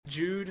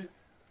Jude,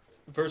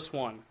 verse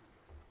 1.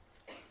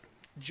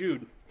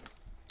 Jude,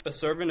 a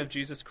servant of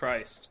Jesus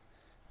Christ,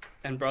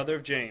 and brother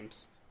of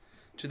James,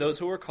 to those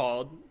who are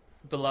called,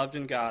 beloved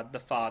in God the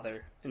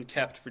Father, and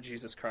kept for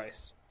Jesus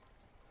Christ.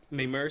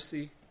 May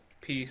mercy,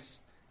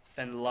 peace,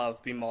 and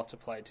love be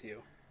multiplied to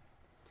you.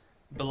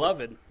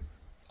 Beloved,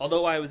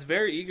 although I was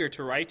very eager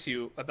to write to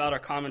you about our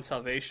common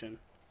salvation,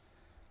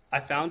 I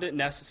found it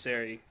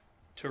necessary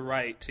to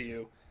write to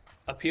you,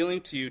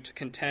 appealing to you to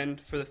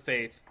contend for the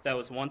faith that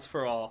was once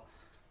for all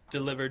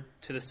delivered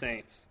to the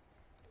saints.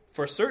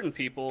 For certain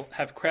people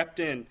have crept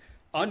in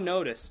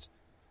unnoticed,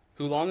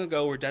 who long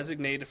ago were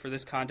designated for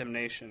this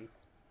condemnation,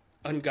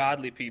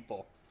 ungodly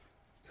people,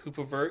 who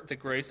pervert the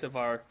grace of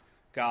our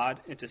God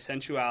into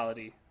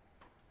sensuality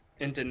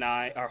and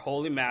deny our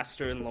holy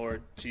Master and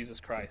Lord Jesus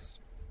Christ.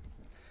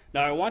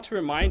 Now I want to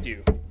remind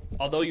you,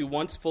 although you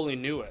once fully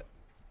knew it,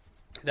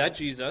 that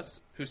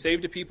Jesus, who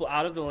saved a people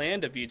out of the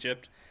land of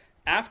Egypt,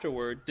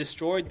 afterward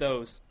destroyed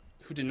those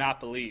who did not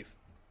believe,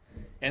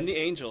 and the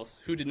angels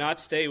who did not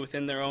stay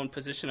within their own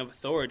position of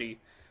authority,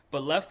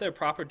 but left their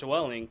proper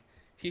dwelling,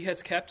 he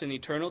has kept in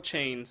eternal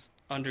chains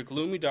under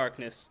gloomy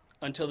darkness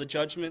until the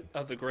judgment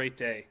of the great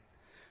day.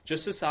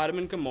 Just as Sodom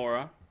and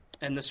Gomorrah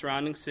and the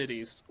surrounding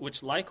cities,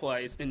 which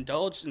likewise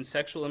indulged in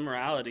sexual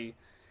immorality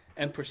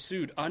and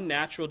pursued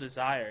unnatural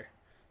desire,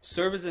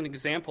 serve as an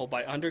example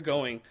by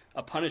undergoing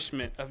a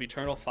punishment of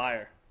eternal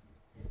fire.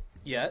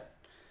 Yet,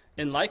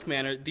 in like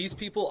manner, these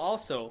people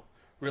also,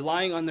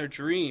 relying on their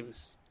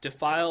dreams,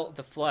 defile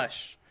the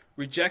flesh,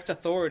 reject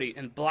authority,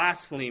 and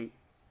blaspheme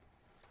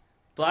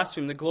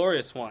the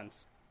glorious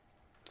ones.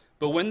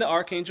 But when the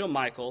archangel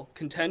Michael,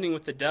 contending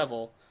with the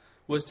devil,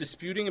 was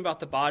disputing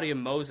about the body of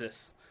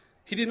Moses,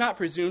 he did not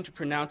presume to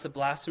pronounce a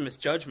blasphemous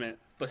judgment,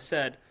 but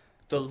said,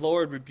 "The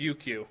Lord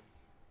rebuke you."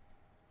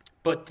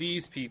 But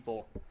these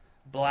people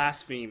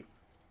blaspheme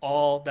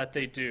all that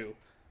they do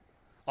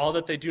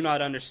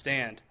not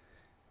understand,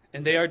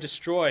 and they are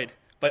destroyed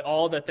by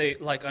all that they,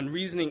 like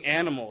unreasoning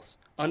animals,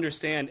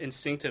 understand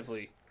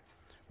instinctively.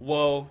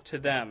 Woe to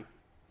them!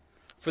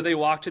 For they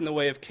walked in the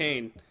way of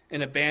Cain,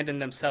 and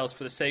abandoned themselves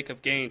for the sake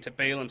of gain to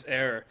Balaam's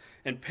error,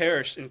 and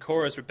perished in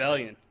Korah's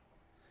rebellion.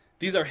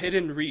 These are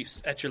hidden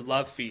reefs at your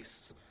love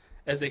feasts,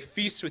 as they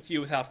feast with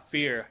you without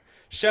fear.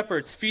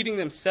 Shepherds feeding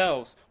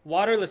themselves,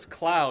 waterless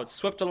clouds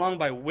swept along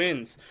by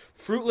winds,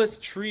 fruitless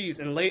trees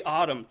in late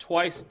autumn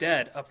twice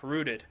dead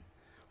uprooted,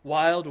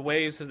 wild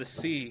waves of the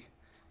sea,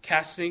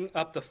 casting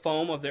up the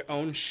foam of their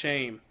own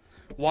shame,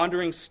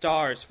 wandering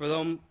stars for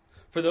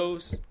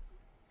those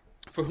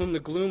for whom the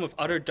gloom of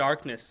utter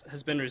darkness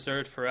has been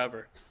reserved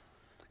forever.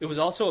 It was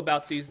also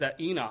about these that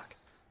Enoch,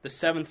 the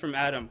seventh from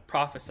Adam,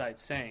 prophesied,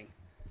 saying,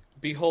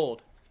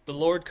 "Behold, the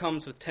Lord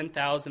comes with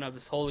 10,000 of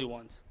his holy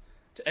ones,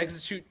 to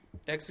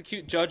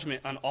execute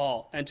judgment on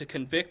all, and to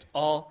convict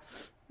all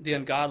the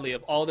ungodly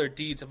of all their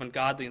deeds of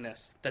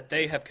ungodliness that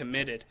they have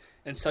committed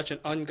in such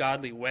an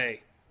ungodly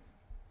way,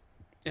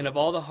 and of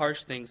all the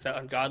harsh things that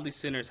ungodly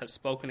sinners have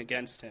spoken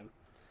against him.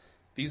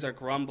 These are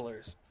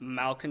grumblers,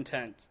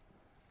 malcontent,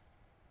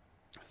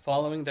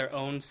 following their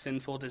own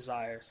sinful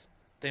desires.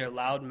 They are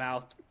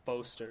loud-mouthed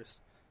boasters,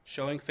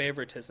 showing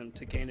favoritism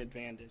to gain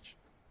advantage.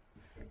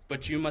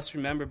 But you must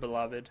remember,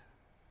 beloved,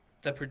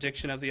 the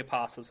prediction of the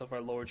apostles of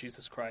our Lord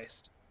Jesus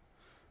Christ.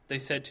 They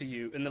said to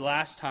you, in the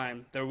last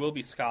time there will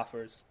be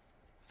scoffers,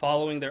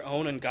 following their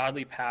own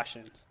ungodly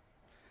passions.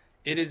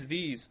 It is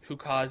these who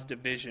cause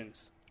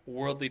divisions,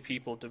 worldly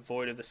people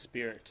devoid of the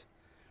Spirit.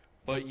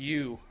 But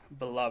you,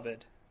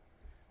 beloved,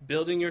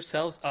 building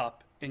yourselves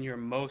up in your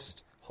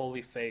most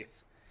holy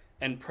faith,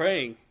 and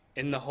praying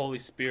in the Holy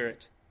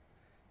Spirit,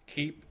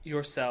 keep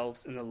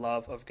yourselves in the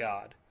love of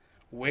God,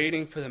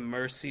 waiting for the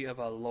mercy of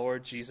our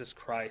Lord Jesus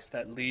Christ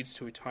that leads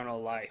to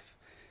eternal life.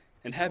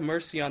 And have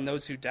mercy on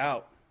those who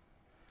doubt.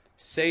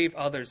 Save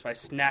others by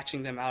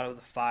snatching them out of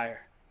the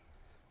fire.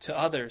 To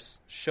others,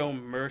 show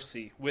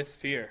mercy with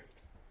fear,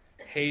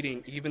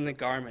 hating even the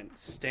garment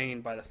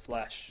stained by the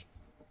flesh.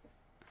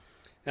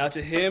 Now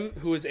to him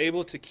who is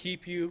able to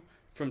keep you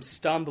from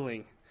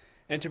stumbling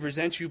and to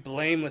present you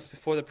blameless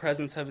before the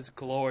presence of his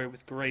glory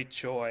with great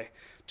joy,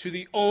 to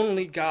the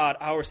only God,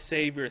 our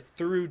Savior,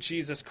 through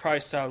Jesus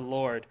Christ our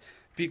Lord,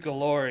 be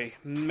glory,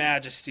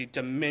 majesty,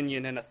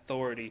 dominion, and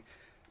authority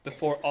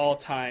before all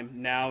time,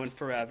 now and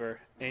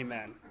forever.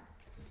 Amen.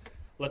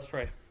 Let's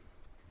pray.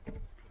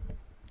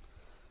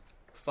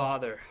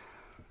 Father,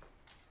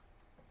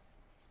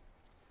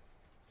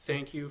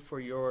 thank you for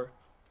your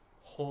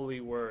holy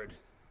word.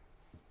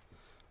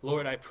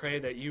 Lord, I pray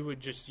that you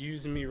would just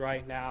use me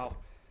right now.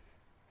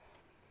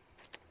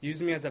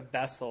 Use me as a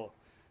vessel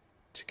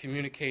to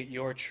communicate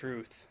your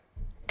truth.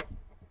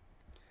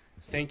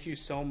 Thank you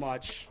so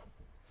much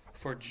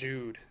for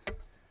Jude,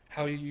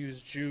 how you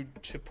use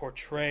Jude to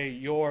portray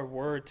your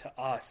word to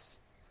us.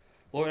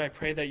 Lord, I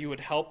pray that you would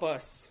help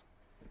us,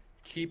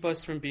 keep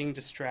us from being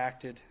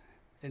distracted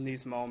in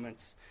these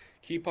moments.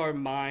 Keep our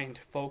mind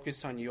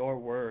focused on your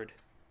word.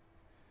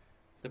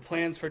 The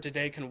plans for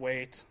today can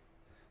wait.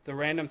 The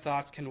random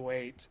thoughts can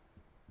wait.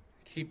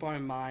 Keep our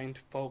mind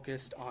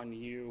focused on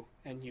you.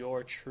 and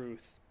your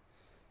truth.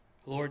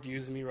 Lord,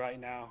 use me right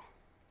now.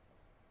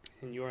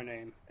 In your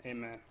name,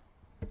 amen.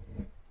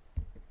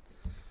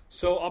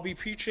 So I'll be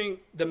preaching,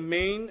 the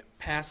main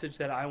passage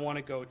that I want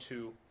to go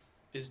to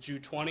is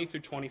Jude 20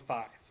 through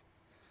 25.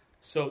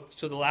 So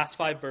the last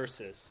 5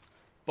 verses.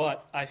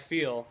 But I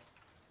feel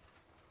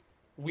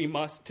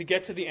to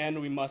get to the end,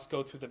 we must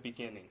go through the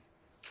beginning.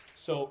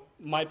 So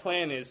my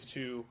plan is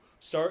to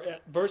start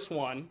at verse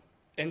 1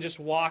 and just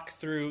walk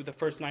through the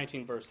first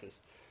 19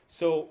 verses.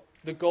 So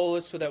the goal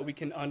is so that we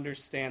can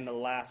understand the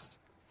last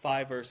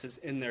 5 verses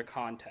in their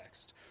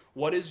context.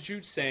 What is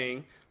Jude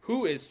saying?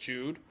 Who is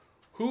Jude?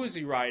 Who is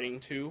he writing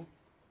to?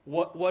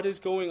 What is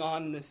going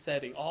on in this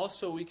setting?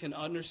 Also, we can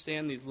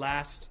understand these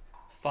last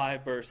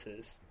 5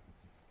 verses.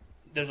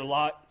 There's a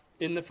lot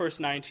in the first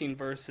 19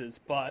 verses,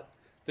 but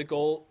the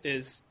goal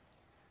is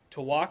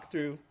to walk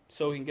through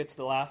so we can get to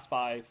the last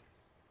 5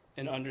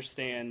 and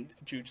understand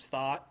Jude's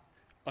thought,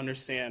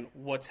 understand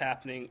what's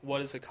happening,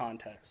 what is the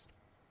context.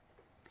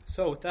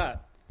 So with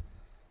that,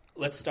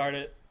 let's start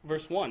at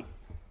verse 1.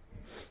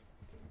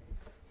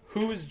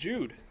 Who is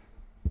Jude?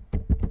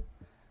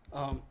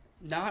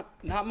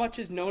 Not much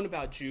is known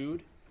about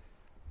Jude.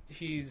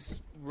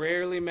 He's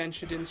rarely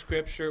mentioned in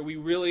Scripture.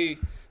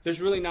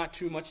 There's really not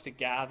too much to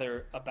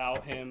gather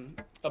about him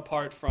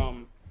apart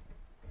from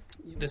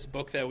this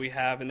book that we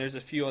have, and there's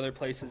a few other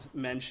places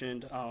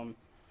mentioned.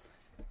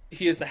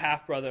 He is the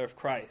half-brother of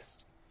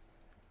Christ.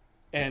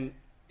 And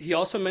he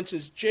also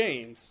mentions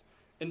James.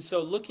 And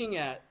so looking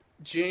at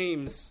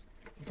James,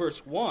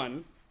 verse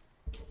 1,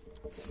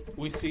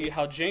 we see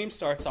how James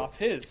starts off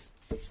his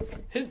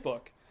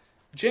book.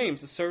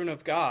 James, a servant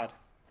of God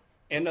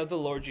and of the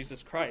Lord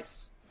Jesus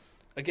Christ.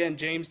 Again,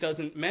 James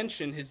doesn't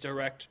mention his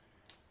direct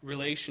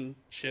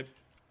relationship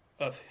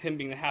of him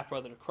being the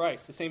half-brother to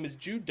Christ, the same as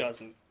Jude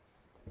doesn't.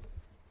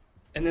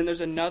 And then there's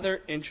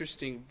another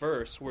interesting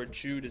verse where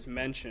Jude is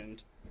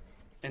mentioned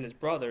and his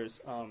brothers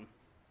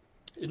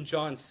in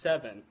John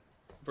 7,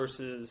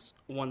 verses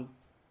 1,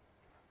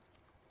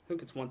 I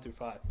think it's 1 through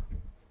 5.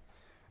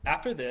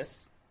 After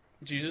this,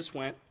 Jesus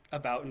went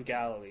about in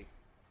Galilee.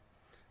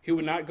 He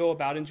would not go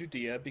about in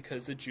Judea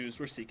because the Jews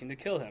were seeking to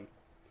kill him.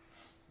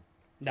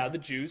 Now the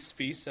Jews'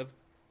 feast of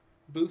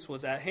booths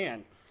was at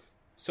hand.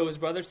 So his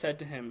brother said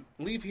to him,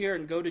 "Leave here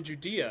and go to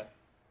Judea,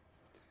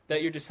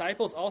 that your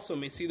disciples also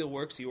may see the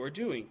works you are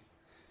doing.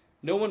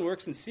 No one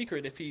works in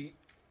secret if he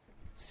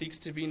seeks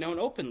to be known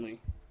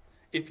openly.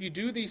 If you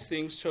do these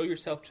things, show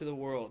yourself to the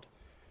world."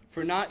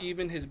 For not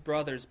even his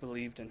brothers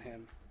believed in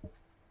him.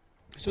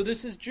 So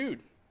this is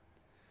Jude,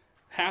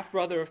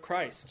 half-brother of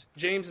Christ.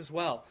 James as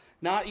well.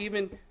 Not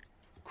even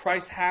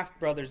Christ's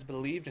half-brothers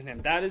believed in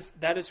him. That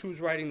is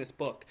who's writing this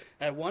book.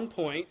 At one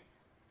point,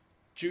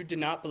 Jude did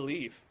not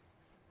believe.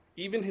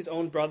 Even his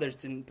own brothers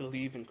didn't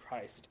believe in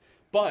Christ.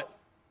 But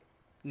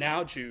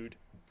now Jude,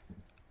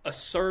 a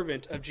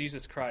servant of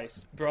Jesus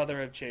Christ,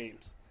 brother of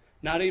James,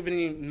 not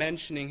even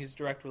mentioning his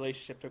direct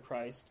relationship to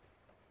Christ,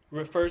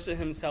 refers to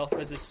himself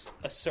as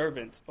a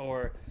servant,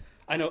 or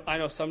I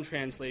know some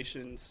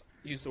translations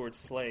use the word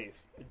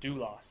slave, a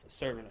doulos, a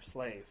servant or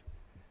slave.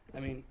 I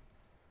mean,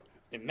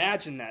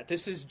 imagine that.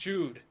 This is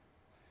Jude,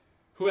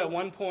 who at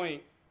one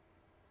point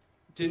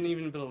didn't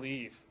even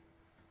believe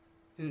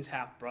in his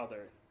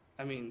half-brother.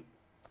 I mean,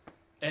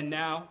 and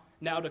now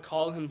to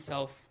call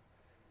himself,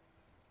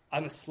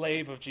 I'm a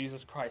slave of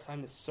Jesus Christ,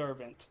 I'm his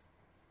servant,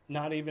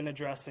 not even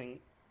addressing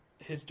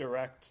his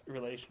direct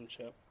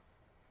relationship.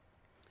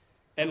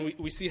 And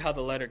we see how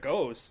the letter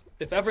goes.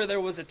 If ever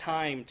there was a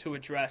time to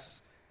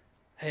address,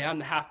 hey, I'm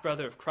the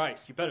half-brother of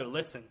Christ, you better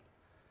listen.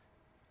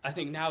 I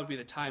think now would be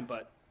the time,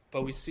 but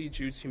we see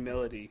Jude's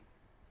humility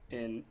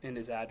in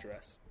his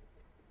address.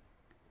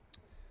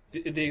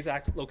 The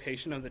exact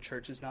location of the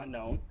church is not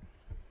known.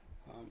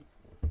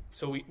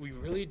 So we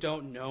really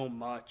don't know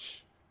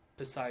much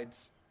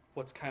besides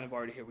what's kind of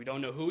already here. We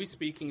don't know who he's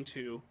speaking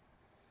to.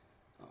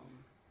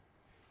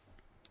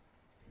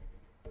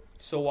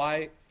 So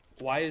why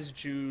is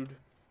Jude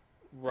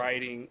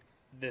writing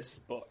this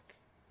book?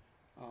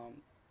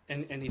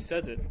 And he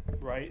says it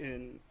right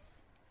in,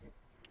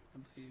 I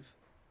believe,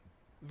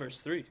 verse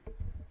 3.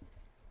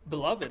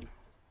 Beloved,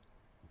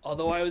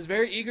 although I was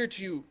very eager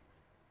to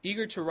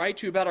write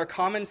to you about our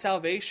common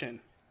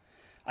salvation,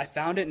 I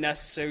found it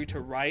necessary to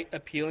write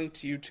appealing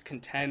to you to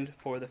contend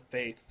for the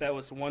faith that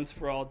was once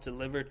for all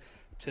delivered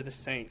to the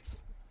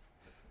saints.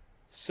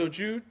 So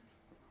Jude,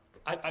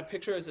 I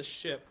picture it as a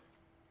ship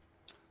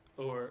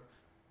or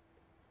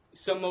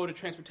some mode of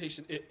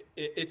transportation.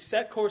 Its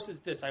set course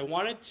is this. I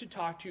wanted to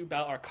talk to you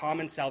about our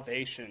common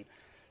salvation,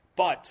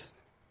 but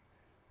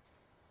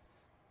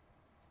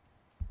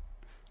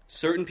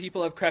certain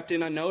people have crept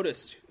in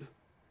unnoticed.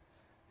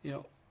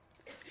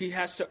 He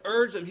has to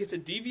urge them. He has to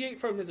deviate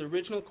from his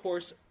original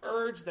course,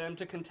 urge them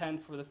to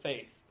contend for the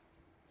faith.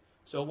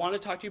 So I want to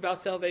talk to you about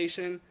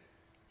salvation,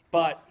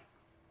 but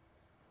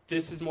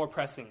this is more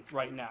pressing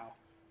right now,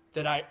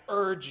 that I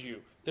urge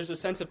you. There's a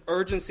sense of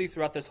urgency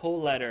throughout this whole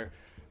letter.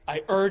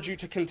 I urge you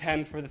to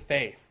contend for the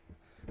faith,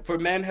 for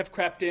men have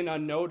crept in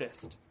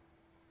unnoticed.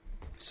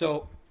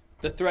 So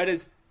the threat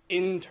is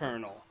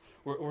internal.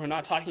 We're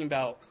not talking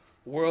about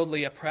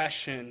worldly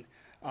oppression,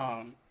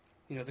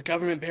 the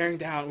government bearing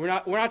down. We're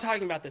not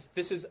talking about this.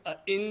 This is an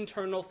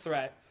internal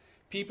threat.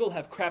 People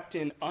have crept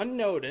in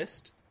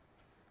unnoticed,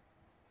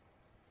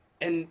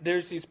 and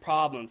there's these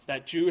problems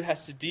that Jude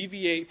has to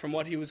deviate from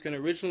what he was going to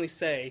originally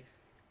say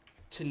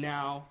to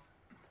now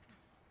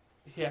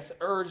he has to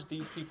urge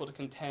these people to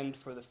contend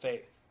for the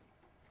faith.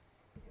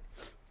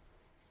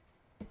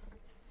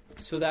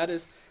 So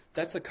that's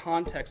the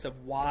context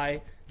of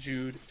why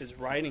Jude is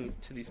writing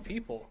to these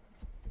people.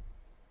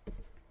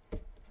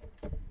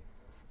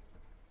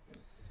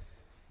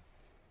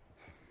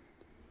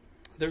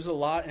 There's a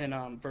lot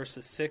in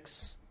verses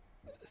 6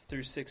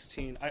 through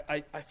 16.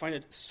 I find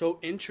it so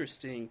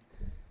interesting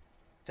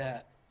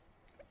that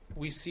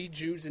we see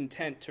Jude's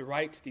intent to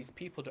write to these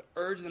people, to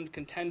urge them to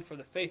contend for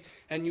the faith.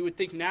 And you would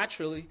think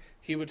naturally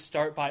he would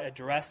start by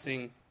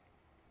addressing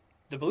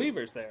the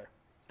believers there,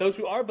 those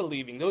who are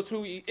believing, those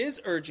who he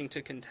is urging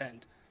to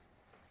contend.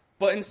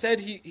 But instead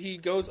he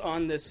goes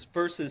on this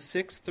verses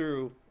 6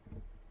 through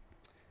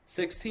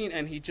 16,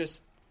 and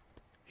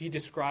he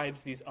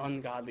describes these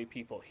ungodly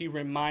people. He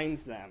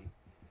reminds them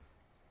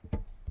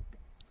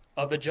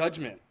of a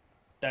judgment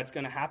that's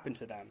going to happen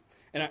to them.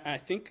 And I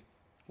think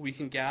we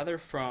can gather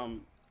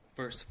from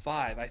verse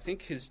 5, I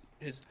think his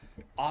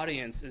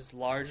audience is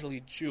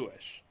largely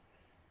Jewish.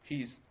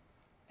 He's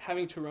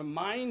having to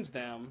remind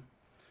them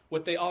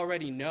what they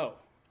already know.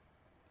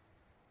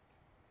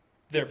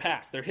 Their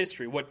past, their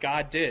history, what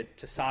God did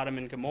to Sodom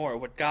and Gomorrah,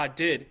 what God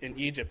did in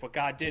Egypt, what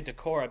God did to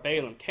Korah,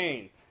 Balaam,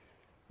 Cain.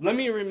 Let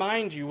me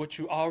remind you what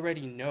you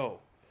already know.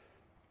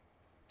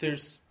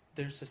 There's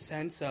a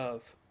sense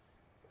of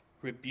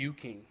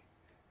rebuking.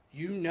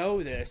 You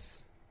know this.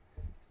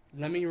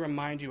 Let me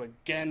remind you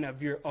again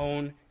of your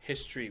own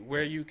history,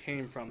 where you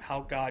came from, how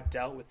God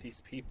dealt with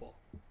these people.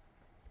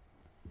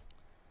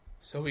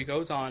 So he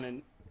goes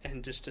on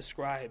and just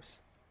describes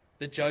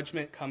the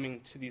judgment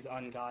coming to these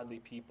ungodly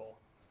people.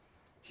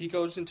 He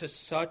goes into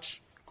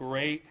such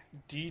great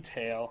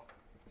detail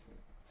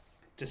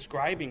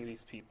describing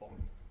these people.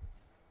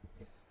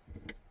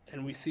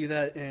 And we see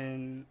that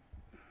in,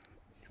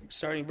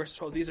 starting verse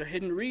 12, these are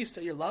hidden reefs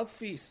at your love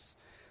feasts,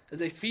 as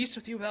they feast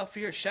with you without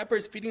fear,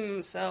 shepherds feeding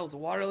themselves,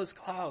 waterless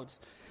clouds,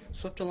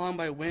 swept along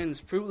by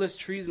winds, fruitless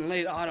trees in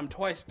late autumn,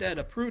 twice dead,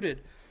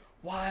 uprooted,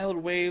 wild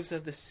waves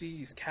of the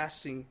seas,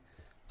 casting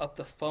up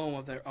the foam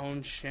of their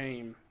own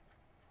shame,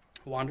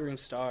 wandering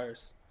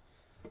stars,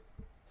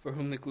 for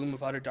whom the gloom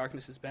of utter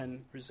darkness has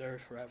been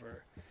reserved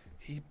forever.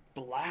 He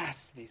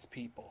blasts these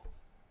people,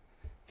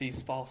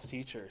 these false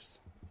teachers.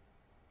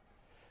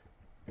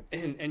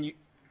 And you,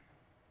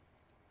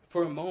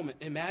 for a moment,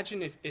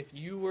 imagine if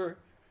you were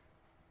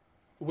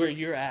where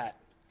you're at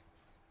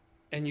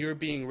and you're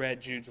being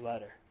read Jude's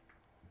letter.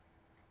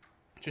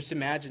 Just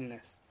imagine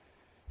this.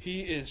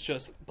 He is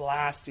just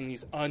blasting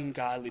these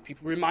ungodly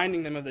people,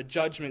 reminding them of the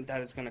judgment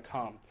that is going to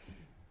come.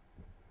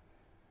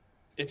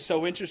 It's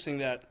so interesting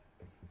that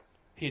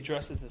he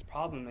addresses this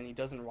problem and he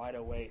doesn't right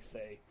away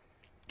say,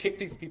 kick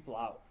these people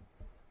out.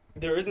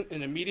 There isn't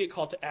an immediate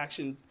call to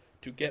action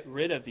to get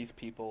rid of these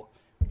people.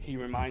 He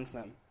reminds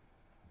them,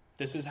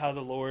 this is how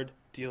the Lord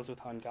deals with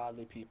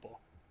ungodly people.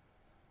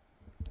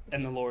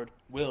 And the Lord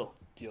will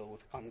deal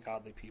with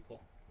ungodly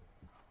people.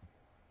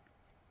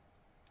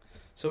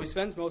 So he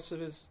spends most of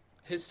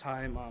his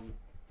time,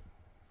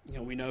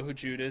 we know who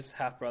Jude is,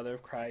 half-brother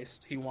of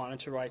Christ. He wanted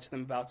to write to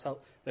them about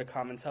their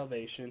common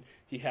salvation.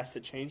 He has to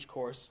change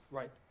course,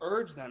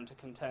 urge them to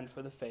contend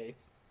for the faith.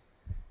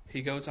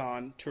 He goes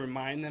on to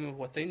remind them of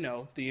what they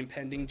know, the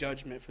impending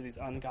judgment for these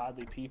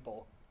ungodly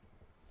people.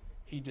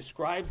 He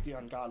describes the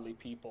ungodly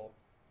people.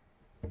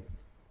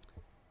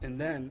 And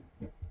then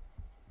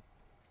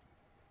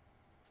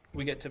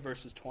we get to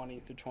verses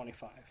 20 through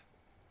 25.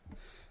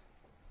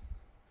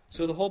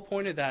 So the whole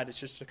point of that is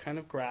just to kind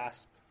of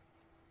grasp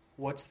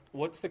what's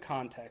the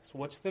context,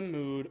 what's the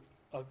mood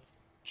of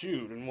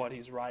Jude and what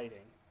he's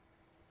writing.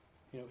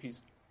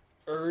 He's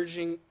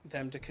urging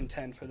them to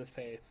contend for the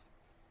faith.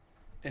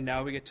 And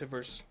now we get to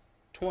verse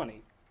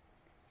 20,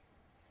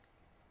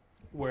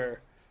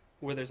 where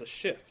there's a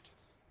shift.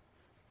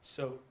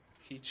 So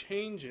he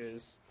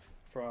changes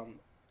from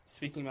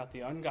speaking about the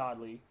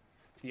ungodly,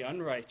 the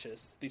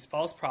unrighteous, these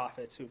false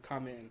prophets who've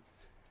come in,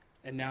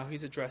 and now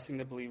he's addressing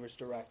the believers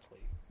directly.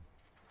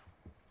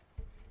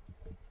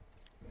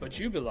 But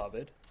you,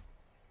 beloved,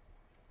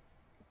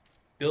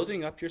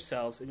 building up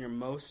yourselves in your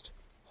most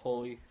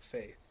holy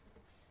faith,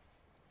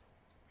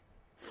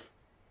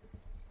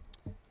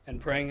 and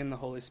praying in the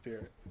Holy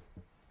Spirit,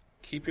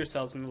 keep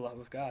yourselves in the love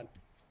of God,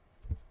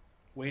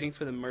 waiting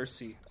for the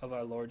mercy of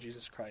our Lord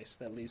Jesus Christ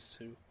that leads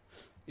to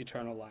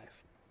eternal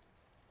life.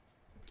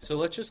 So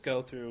let's just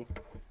go through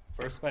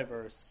verse by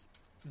verse.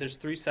 There's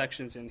 3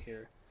 sections in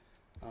here,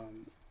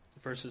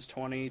 verses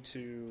 20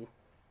 to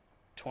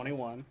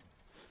 21,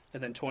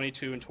 and then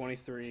 22 and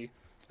 23,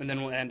 and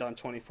then we'll end on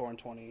 24 and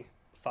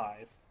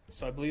 25.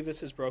 So I believe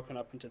this is broken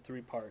up into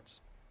 3 parts.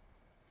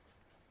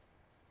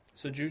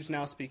 So Jude's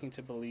now speaking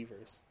to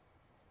believers.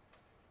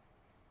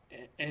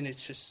 And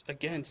it's just,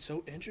 again,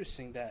 so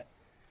interesting that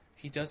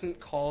he doesn't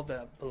call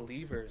the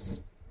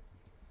believers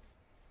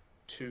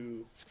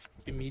to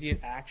immediate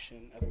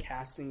action of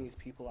casting these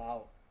people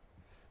out.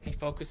 He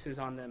focuses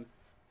on them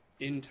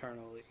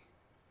internally.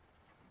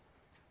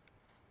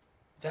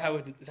 That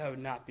would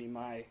not be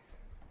my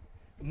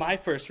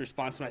first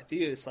response when I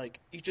see it. Is like,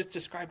 you just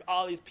described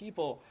all these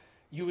people.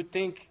 You would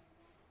think,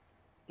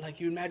 like,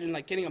 you imagine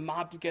like getting a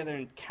mob together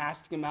and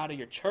casting them out of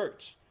your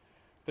church.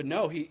 But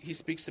no, he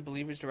speaks to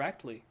believers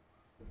directly,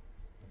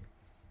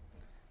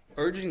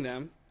 urging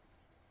them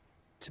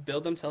to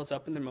build themselves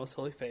up in their most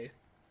holy faith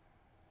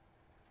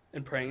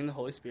and praying in the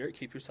Holy Spirit,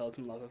 keep yourselves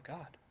in the love of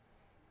God.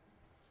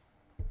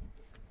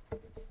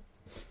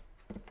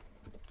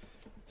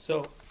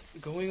 So,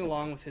 going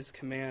along with his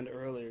command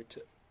earlier,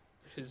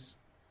 the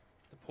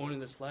point of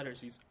this letter is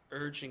he's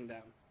urging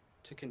them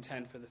to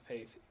contend for the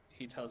faith.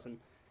 He tells them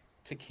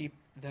to keep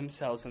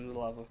themselves in the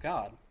love of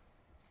God.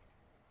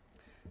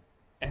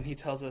 And he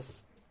tells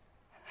us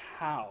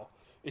how.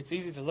 It's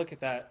easy to look at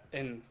that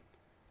and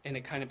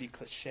it kind of be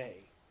cliche.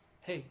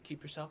 Hey,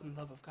 keep yourself in the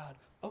love of God.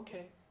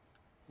 Okay,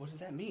 what does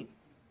that mean?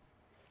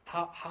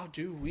 How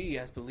do we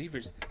as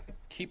believers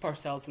keep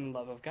ourselves in the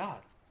love of God?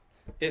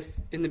 If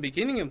in the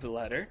beginning of the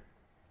letter,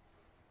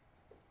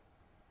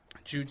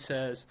 Jude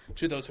says,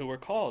 to those who were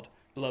called,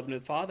 beloved of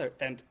the Father,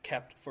 and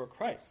kept for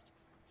Christ.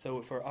 So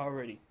if we're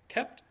already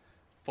kept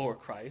for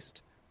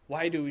Christ,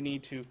 why do we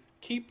need to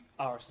keep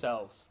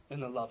ourselves in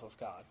the love of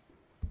God?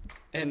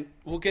 And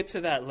we'll get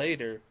to that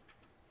later.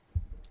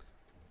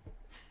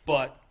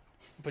 But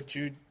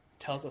Jude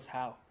tells us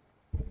how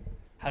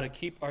to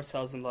keep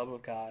ourselves in love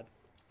of God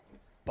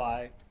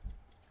by,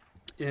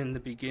 in the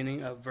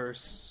beginning of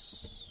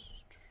verse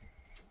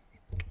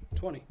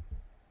 20,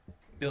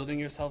 building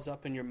yourselves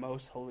up in your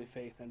most holy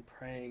faith and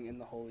praying in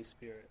the Holy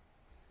Spirit.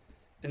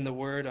 And the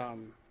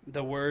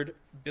word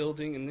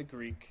building in the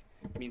Greek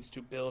means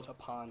to build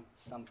upon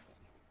something.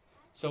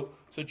 So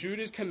Jude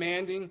is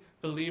commanding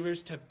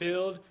believers to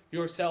build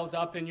yourselves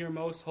up in your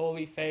most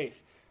holy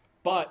faith.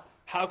 But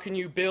how can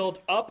you build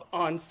up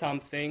on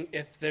something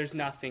if there's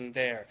nothing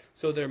there?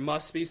 So there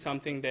must be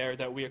something there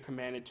that we are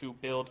commanded to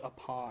build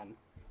upon.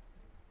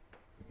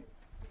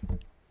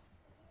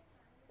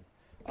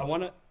 I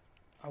want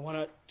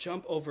to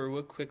jump over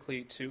real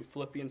quickly to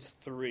Philippians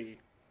 3.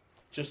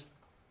 Just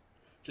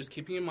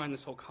keeping in mind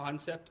this whole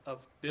concept of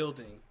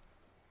building.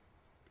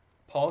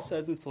 Paul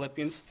says in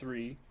Philippians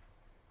 3,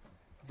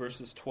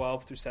 verses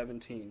 12 through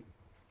 17,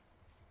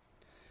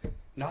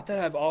 not that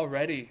I've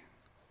already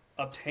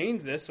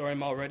obtained this or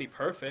I'm already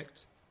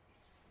perfect,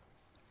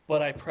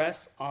 but I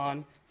press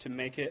on to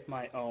make it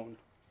my own,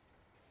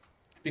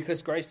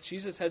 because Christ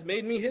Jesus has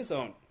made me his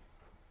own.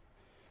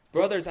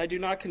 Brothers, I do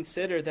not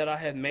consider that I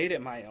have made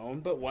it my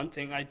own, but one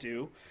thing I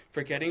do,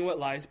 forgetting what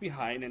lies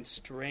behind and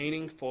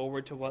straining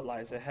forward to what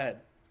lies ahead.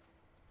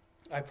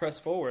 I press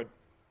forward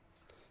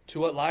to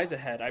what lies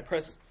ahead. I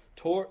press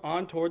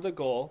on toward the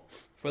goal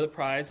for the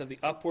prize of the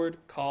upward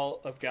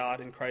call of God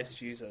in Christ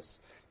Jesus.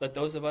 Let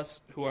those of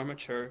us who are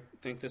mature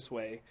think this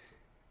way.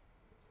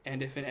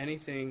 And if in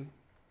anything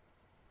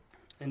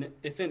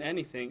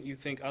you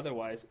think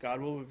otherwise,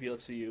 God will reveal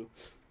to you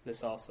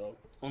this also.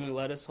 Only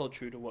let us hold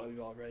true to what we've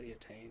already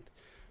attained.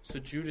 So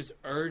Jude is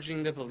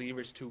urging the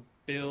believers to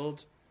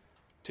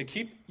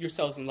keep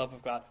yourselves in love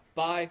of God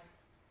by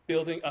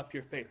building up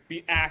your faith.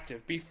 Be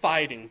active, be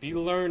fighting, be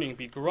learning,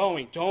 be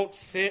growing. Don't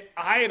sit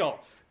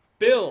idle.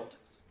 Build.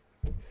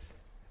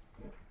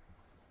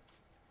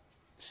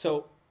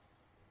 So,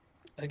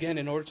 again,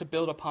 in order to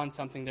build upon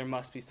something, there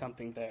must be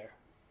something there.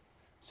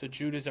 So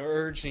Jude is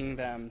urging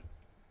them,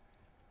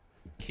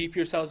 keep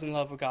yourselves in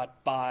love with God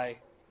by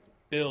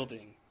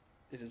building.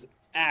 It is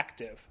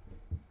active.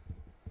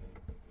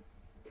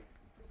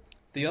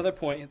 The other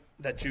point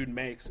that Jude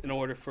makes in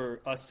order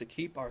for us to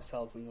keep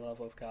ourselves in the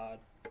love of God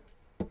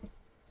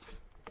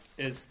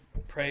is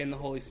pray in the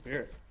Holy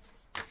Spirit.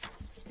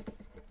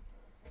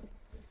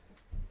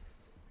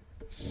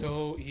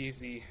 So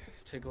easy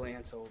to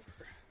glance over.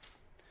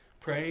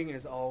 Praying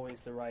is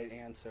always the right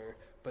answer,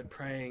 but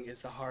praying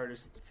is the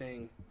hardest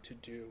thing to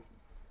do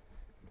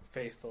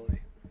faithfully.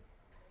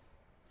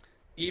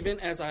 Even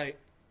as I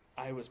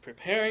was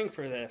preparing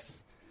for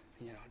this,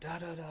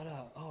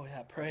 oh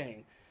yeah,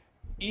 praying.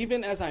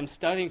 Even as I'm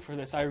studying for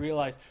this, I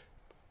realized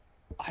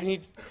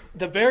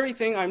the very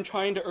thing I'm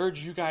trying to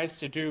urge you guys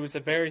to do is the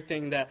very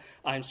thing that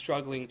I'm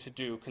struggling to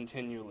do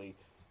continually.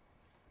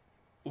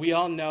 We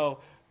all know,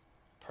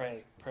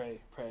 pray.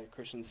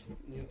 Christians,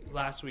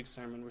 last week's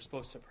sermon, we're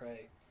supposed to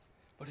pray.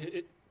 But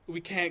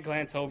we can't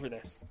glance over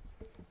this.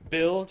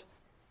 Build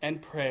and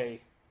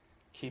pray.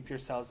 Keep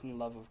yourselves in the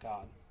love of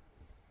God.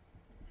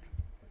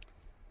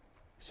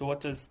 So what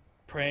does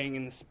praying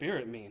in the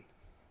Spirit mean?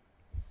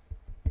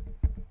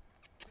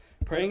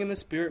 Praying in the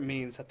Spirit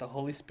means that the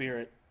Holy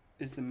Spirit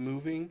is the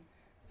moving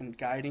and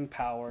guiding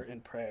power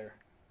in prayer.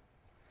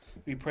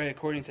 We pray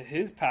according to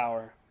His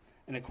power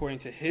and according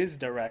to His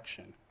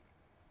direction.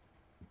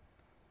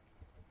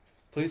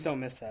 Please don't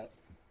miss that.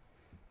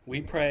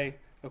 We pray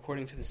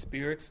according to the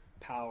Spirit's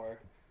power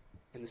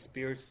in the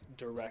Spirit's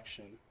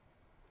direction.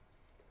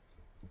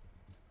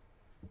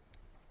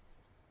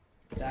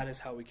 That is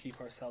how we keep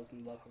ourselves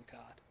in the love of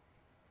God.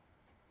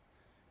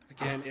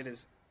 Again, it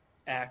is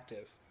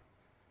active.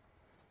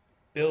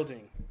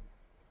 Building,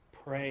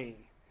 praying,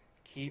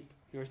 keep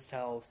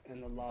yourselves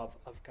in the love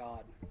of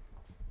God.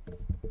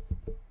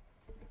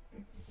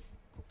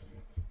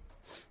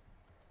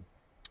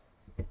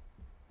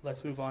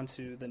 Let's move on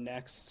to the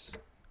next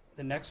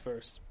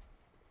verse.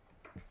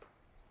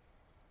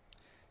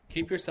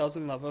 Keep yourselves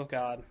in love of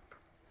God,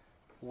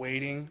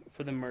 waiting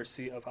for the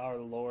mercy of our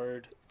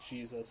Lord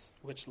Jesus,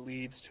 which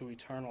leads to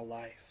eternal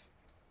life.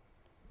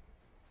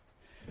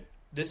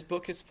 This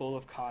book is full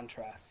of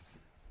contrasts.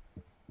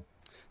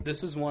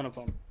 This is one of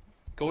them.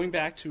 Going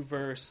back to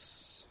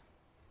verse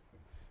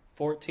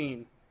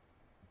 14.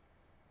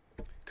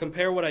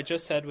 Compare what I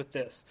just said with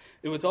this.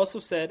 It was also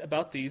said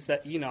about these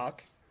that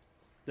Enoch,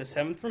 the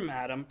seventh from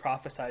Adam,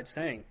 prophesied,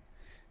 saying,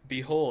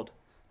 Behold,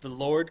 the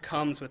Lord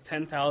comes with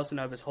 10,000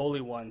 of his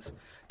holy ones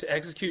to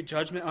execute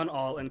judgment on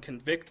all and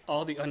convict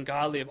all the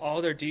ungodly of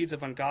all their deeds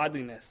of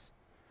ungodliness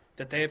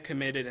that they have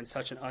committed in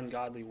such an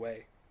ungodly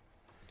way.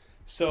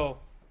 So,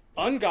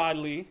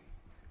 ungodly,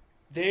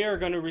 they are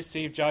going to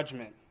receive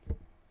judgment,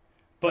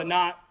 but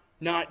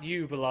not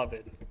you,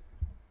 beloved.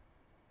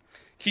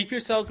 Keep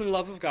yourselves in the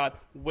love of God,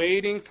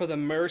 waiting for the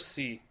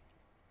mercy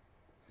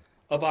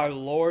of our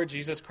Lord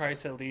Jesus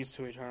Christ that leads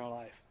to eternal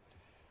life.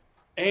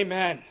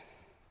 Amen.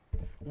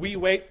 We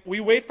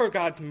wait for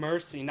God's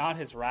mercy, not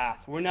his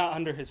wrath. We're not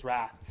under his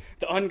wrath.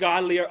 The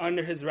ungodly are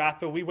under his wrath,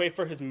 but we wait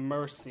for his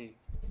mercy.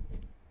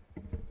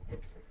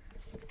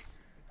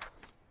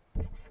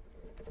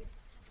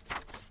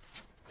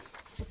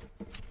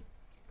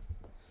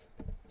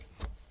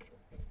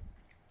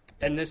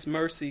 And this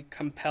mercy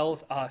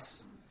compels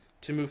us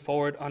to move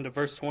forward onto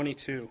verse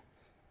 22.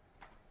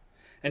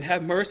 And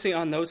have mercy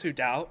on those who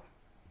doubt.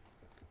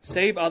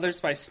 Save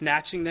others by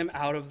snatching them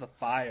out of the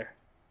fire.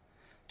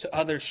 To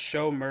others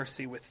show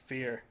mercy with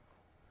fear,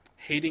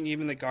 hating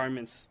even the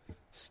garments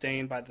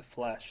stained by the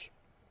flesh.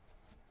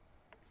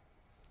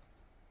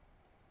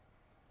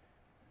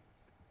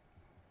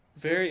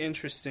 Very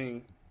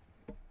interesting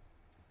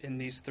in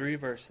these 3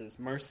 verses.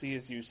 Mercy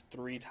is used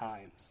 3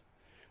 times.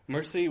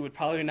 Mercy would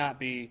probably not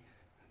be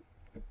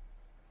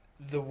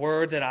the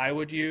word that I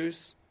would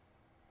use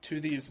to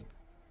these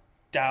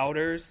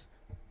doubters,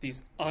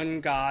 these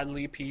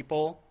ungodly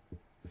people.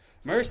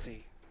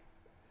 Mercy.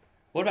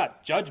 What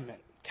about judgment?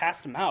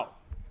 Cast them out.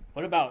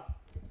 What about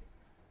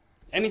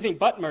anything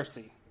but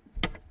mercy?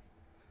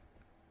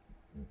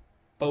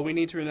 But we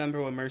need to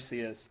remember what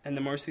mercy is, and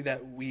the mercy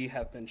that we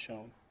have been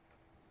shown.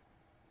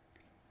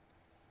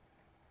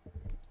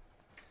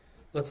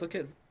 Let's look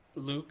at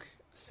Luke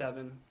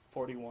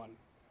 7:41.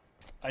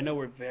 I know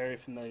we're very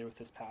familiar with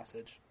this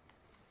passage,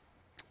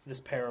 this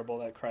parable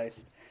that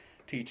Christ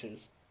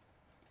teaches.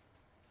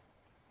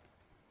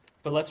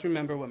 But let's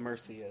remember what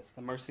mercy is,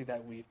 the mercy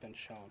that we've been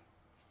shown.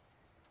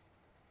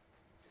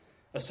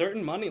 A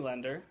certain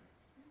moneylender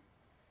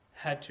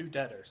had 2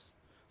 debtors.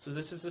 So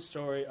this is the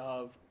story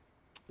of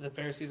the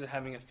Pharisees are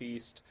having a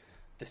feast.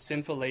 The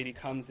sinful lady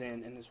comes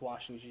in and is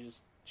washing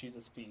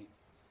Jesus' feet.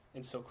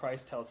 And so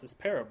Christ tells this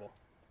parable.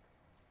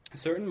 A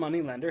certain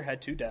moneylender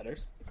had 2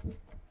 debtors.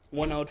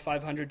 One owed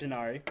 500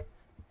 denarii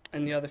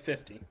and the other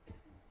 50.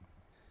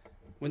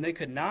 When they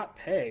could not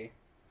pay,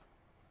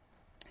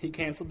 he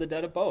canceled the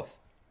debt of both.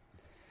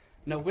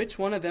 Now which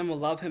one of them will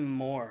love him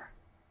more?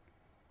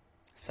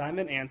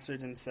 Simon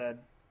answered and said,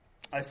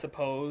 I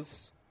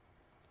suppose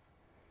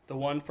the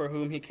one for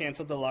whom he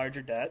canceled the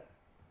larger debt.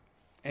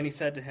 And he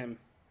said to him,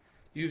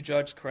 You've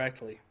judged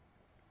correctly.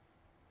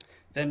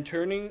 Then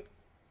turning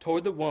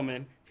toward the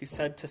woman, he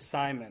said to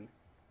Simon,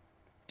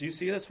 Do you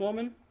see this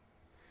woman?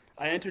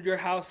 I entered your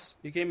house.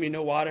 You gave me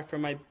no water for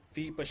my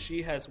feet, but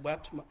she has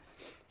wet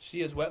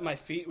my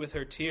feet with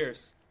her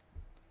tears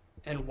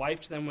and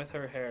wiped them with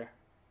her hair.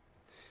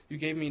 You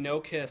gave me no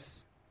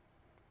kiss,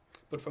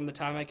 but from the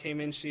time I came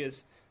in, she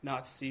has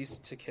not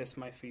ceased to kiss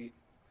my feet.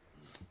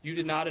 You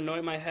did not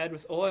anoint my head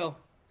with oil,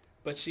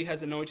 but she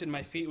has anointed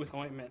my feet with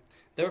ointment.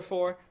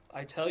 Therefore,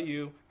 I tell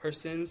you, her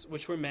sins,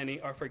 which were many,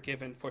 are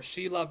forgiven, for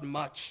she loved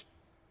much.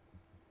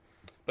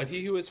 But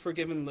he who is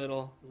forgiven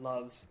little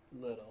loves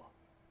little.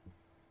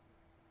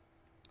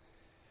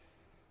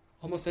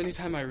 Almost any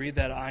time I read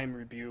that, I am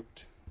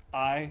rebuked.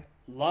 I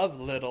love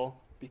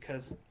little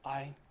because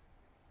I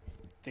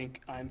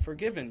think I'm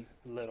forgiven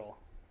little.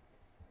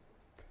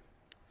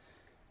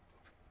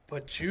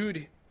 But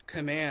Jude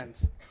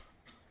commands,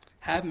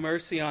 have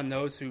mercy on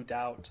those who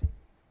doubt.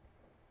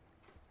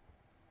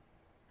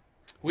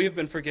 We have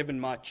been forgiven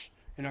much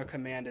and are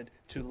commanded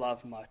to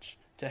love much,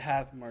 to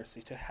have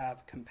mercy, to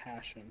have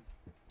compassion.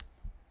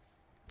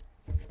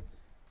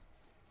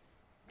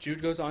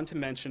 Jude goes on to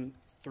mention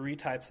 3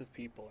 types of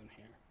people in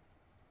here.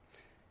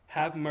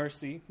 Have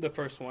mercy, the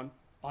first one,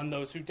 on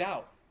those who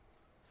doubt.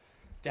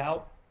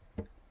 Doubt,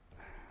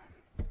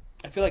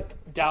 I feel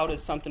like doubt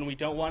is something we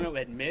don't want to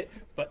admit,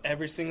 but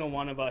every single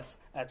one of us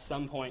at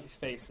some point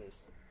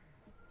faces.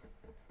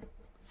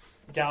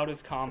 Doubt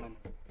is common.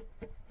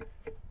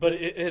 But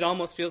it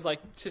almost feels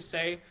like to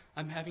say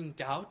I'm having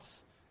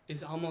doubts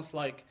is almost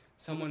like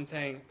someone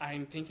saying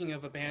I'm thinking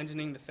of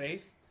abandoning the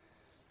faith.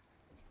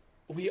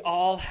 We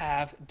all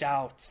have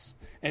doubts.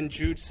 And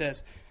Jude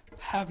says,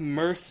 have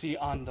mercy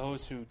on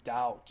those who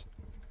doubt.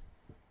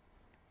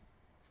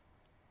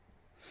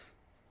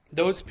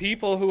 Those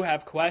people who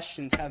have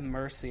questions, have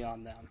mercy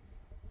on them.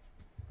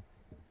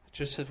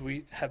 Just as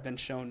we have been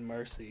shown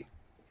mercy.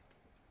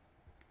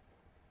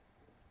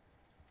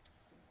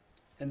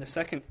 And the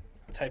second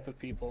type of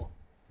people,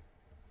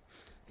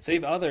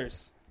 save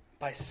others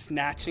by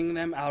snatching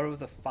them out of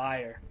the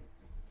fire.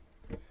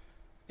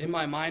 In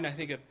my mind, I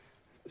think of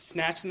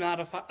snatching them out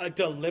of fire, a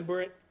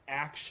deliberate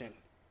action.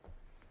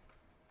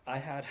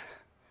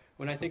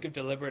 When I think of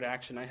deliberate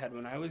action,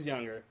 when I was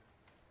younger,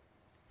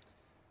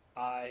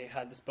 I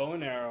had this bow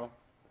and arrow,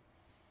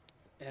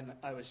 and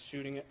I was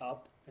shooting it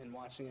up and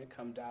watching it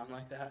come down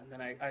like that, and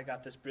then I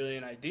got this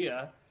brilliant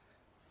idea.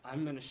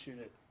 I'm going to shoot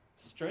it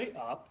straight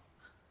up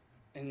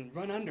and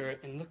run under it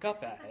and look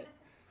up at it.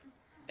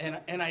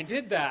 And I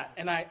did that,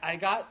 and I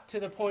got to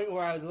the point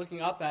where I was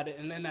looking up at it,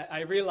 and then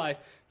I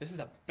realized this is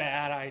a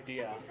bad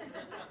idea.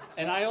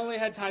 And I only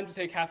had time to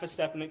take half a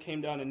step, and it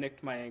came down and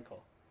nicked my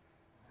ankle.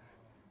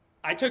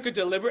 I took a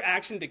deliberate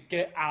action to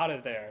get out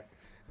of there.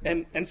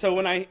 And so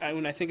when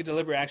I think of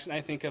deliberate action,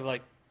 I think of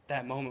like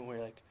that moment where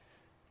you're like,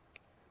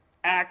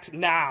 act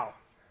now.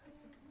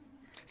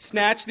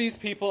 Snatch these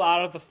people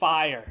out of the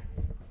fire.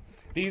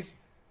 These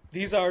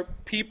are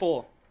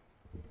people.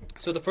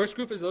 So the first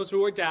group is those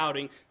who are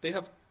doubting. They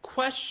have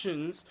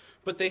questions,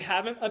 but they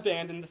haven't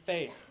abandoned the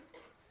faith.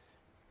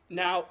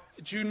 Now,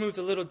 Jude moves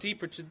a little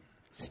deeper to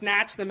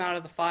snatch them out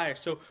of the fire.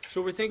 So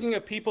we're thinking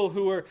of people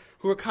who are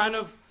kind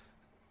of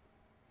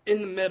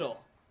in the middle.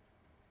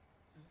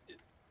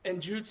 And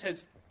Jude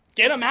says,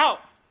 get them out.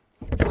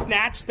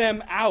 Snatch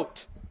them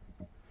out.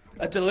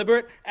 A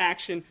deliberate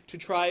action to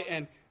try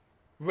and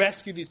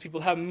rescue these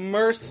people. Have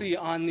mercy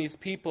on these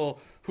people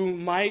who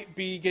might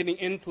be getting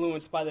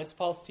influenced by this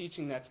false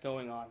teaching that's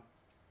going on.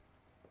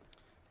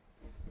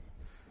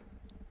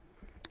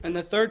 And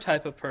the third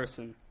type of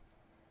person,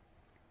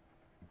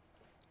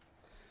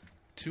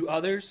 to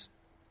others,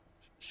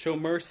 show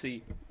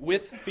mercy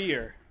with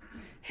fear,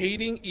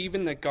 hating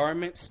even the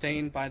garment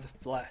stained by the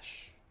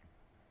flesh.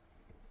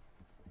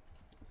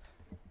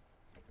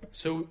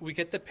 So we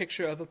get the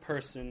picture of a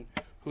person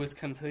who has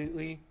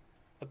completely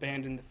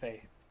abandoned the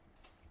faith.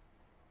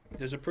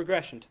 There's a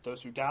progression to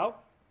those who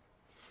doubt,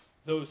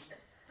 those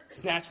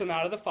snatch them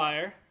out of the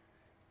fire,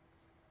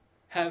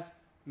 have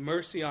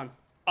mercy on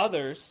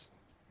others,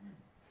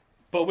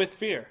 but with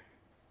fear.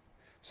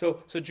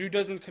 So Jude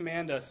doesn't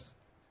command us,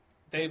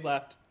 they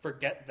left,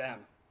 forget them.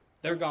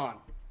 They're gone.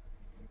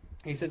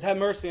 He says, have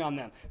mercy on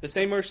them. The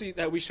same mercy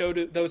that we show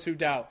to those who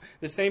doubt.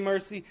 The same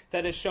mercy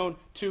that is shown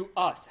to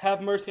us.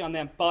 Have mercy on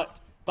them, but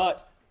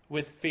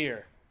with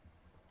fear.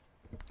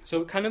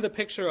 So kind of the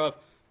picture of,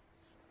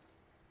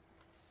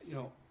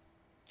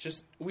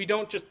 we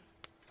don't just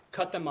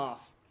cut them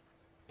off.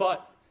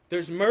 But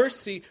there's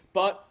mercy,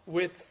 but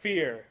with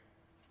fear.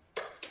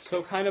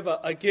 So kind of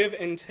a give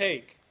and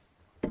take.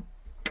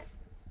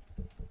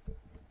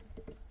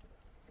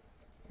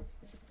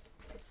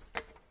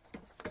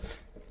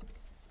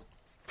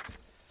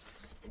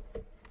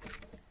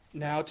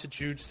 Now to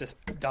Jude's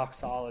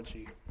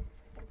doxology.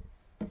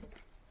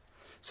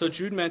 So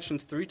Jude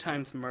mentions 3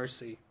 times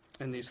mercy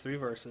in these 3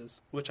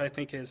 verses, which I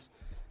think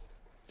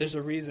there's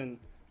a reason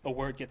a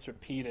word gets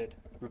repeated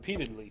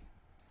repeatedly.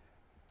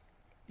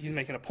 He's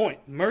making a point.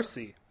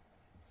 Mercy.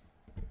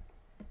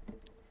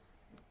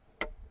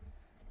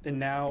 And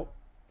now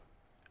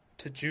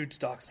to Jude's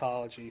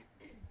doxology.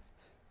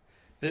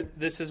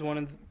 This is one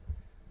of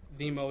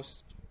the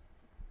most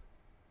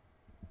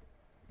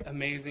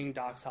amazing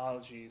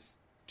doxologies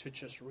to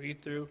just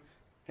read through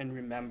and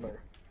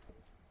remember.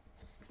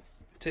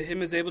 To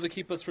him is able to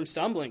keep us from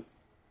stumbling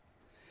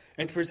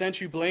and to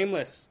present you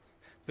blameless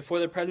before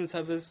the presence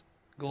of his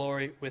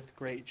glory with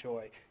great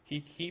joy. He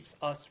keeps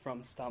us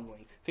from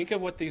stumbling. Think of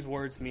what these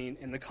words mean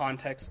in the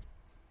context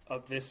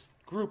of this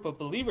group of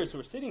believers who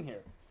are sitting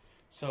here.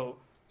 So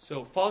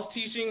false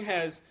teaching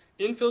has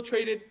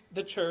infiltrated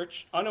the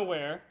church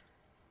unaware,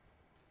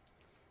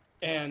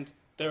 and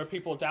there are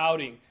people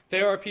doubting.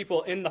 There are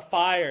people in the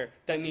fire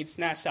that need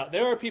snatched out.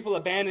 There are people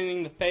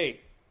abandoning the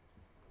faith.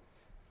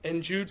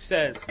 And Jude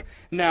says,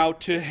 now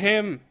to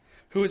him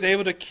who is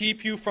able to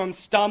keep you from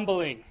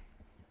stumbling.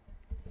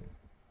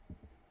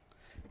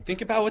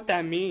 Think about what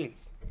that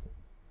means.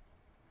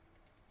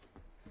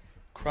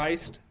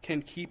 Christ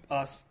can keep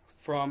us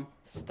from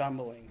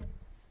stumbling.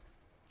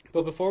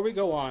 But before we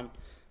go on,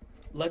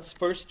 let's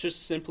first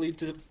just simply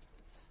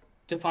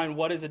define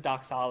what is a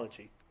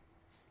doxology.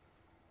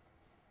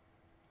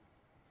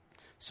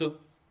 So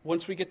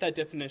once we get that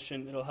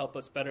definition, it'll help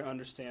us better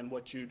understand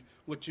what Jude,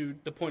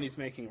 the point he's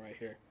making right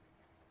here.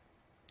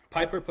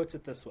 Piper puts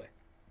it this way.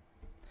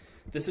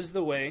 This is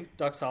the way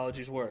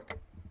doxologies work.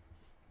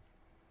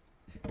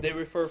 They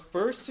refer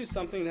first to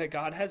something that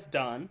God has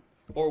done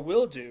or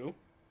will do,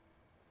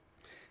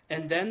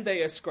 and then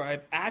they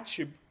ascribe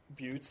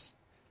attributes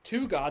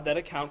to God that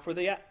account for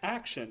the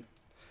action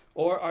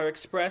or are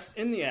expressed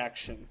in the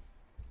action.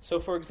 So,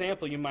 for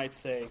example, you might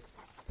say,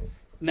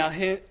 Now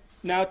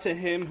to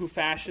him who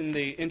fashioned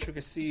the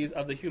intricacies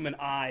of the human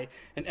eye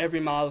and every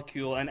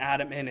molecule and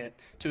atom in it,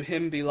 to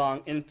him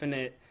belong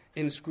infinite,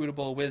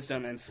 inscrutable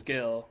wisdom and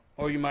skill.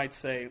 Or you might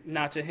say,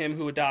 Now to him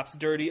who adopts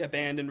dirty,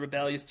 abandoned,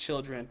 rebellious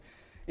children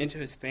into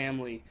his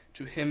family,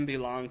 to him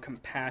belong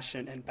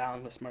compassion and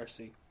boundless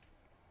mercy.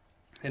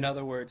 In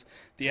other words,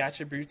 the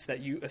attributes that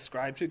you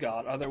ascribe to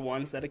God are the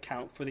ones that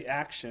account for the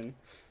action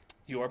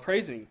you are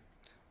praising,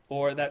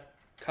 or that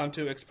come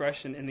to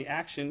expression in the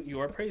action you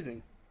are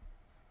praising.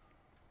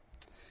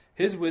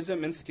 His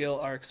wisdom and skill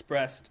are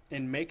expressed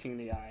in making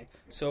the eye.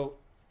 So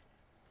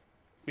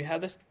we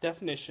have this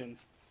definition.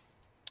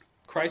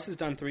 Christ has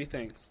done three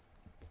things.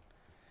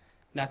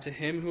 Now to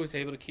him who is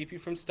able to keep you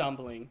from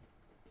stumbling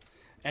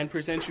and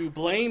present you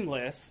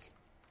blameless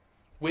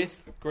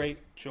with great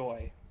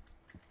joy.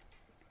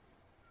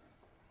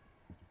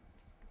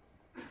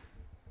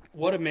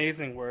 What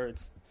amazing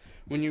words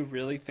when you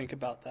really think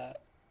about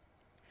that.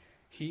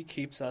 He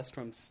keeps us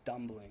from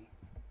stumbling.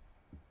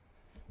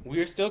 We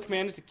are still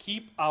commanded to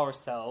keep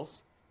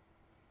ourselves,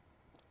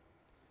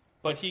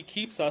 but he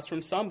keeps us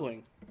from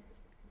stumbling.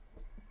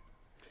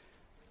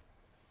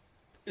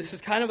 This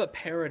is kind of a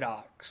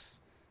paradox.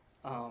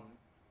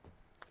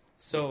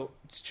 So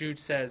Jude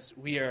says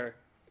we are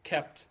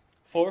kept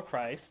for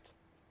Christ,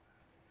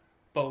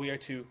 but we are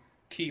to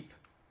keep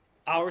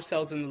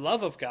ourselves in the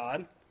love of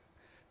God,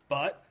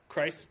 but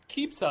Christ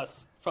keeps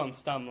us from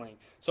stumbling.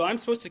 So I'm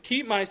supposed to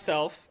keep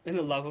myself in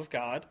the love of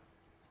God,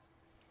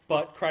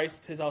 but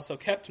Christ has also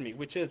kept me.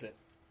 Which is it?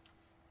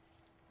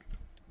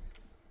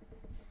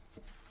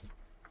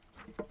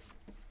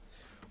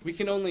 We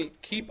can only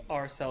keep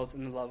ourselves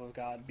in the love of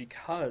God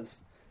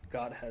because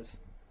God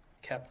has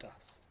kept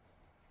us.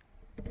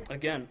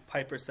 Again,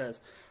 Piper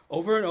says,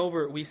 over and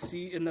over we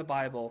see in the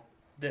Bible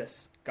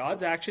this: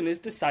 God's action is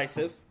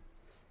decisive,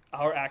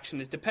 our action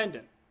is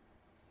dependent,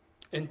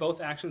 and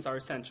both actions are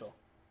essential.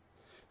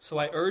 So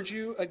I urge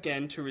you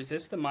again to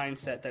resist the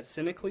mindset that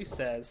cynically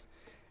says,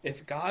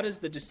 if God is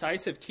the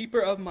decisive keeper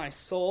of my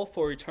soul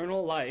for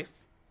eternal life,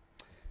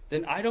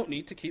 then I don't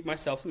need to keep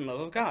myself in the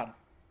love of God.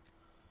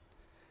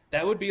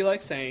 That would be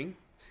like saying,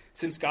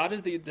 since God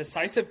is the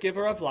decisive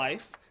giver of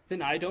life,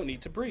 then I don't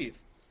need to breathe.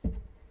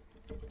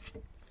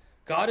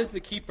 God is the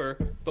keeper,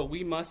 but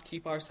we must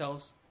keep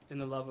ourselves in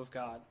the love of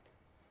God.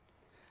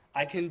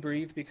 I can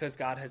breathe because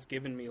God has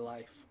given me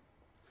life,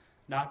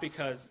 not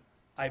because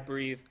I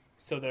breathe,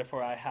 so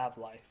therefore I have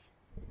life.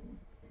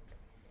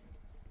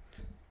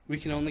 We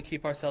can only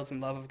keep ourselves in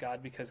love of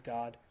God because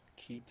God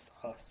keeps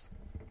us.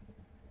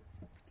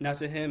 Now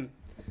to him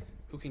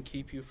who can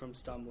keep you from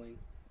stumbling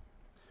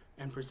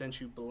and present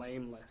you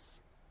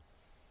blameless.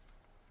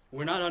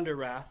 We're not under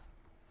wrath.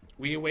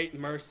 We await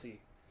mercy.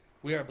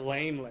 We are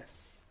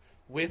blameless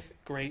with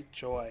great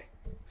joy.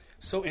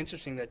 So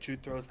interesting that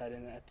Jude throws that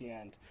in at the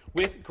end.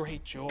 With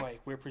great joy,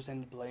 we're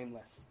presented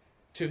blameless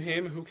to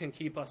him who can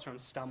keep us from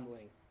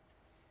stumbling.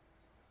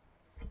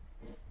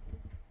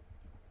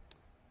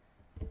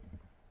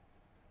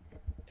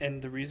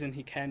 And the reason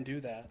he can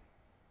do that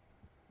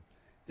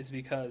is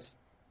because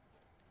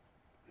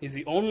he's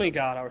the only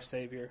God, our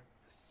Savior,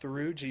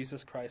 through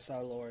Jesus Christ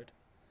our Lord.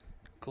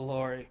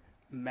 Glory,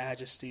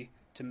 majesty,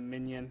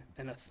 dominion,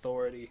 and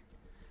authority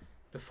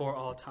before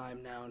all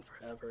time, now and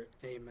forever.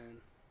 Amen.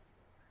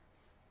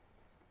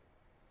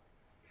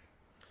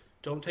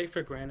 Don't take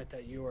for granted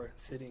that you are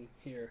sitting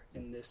here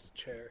in this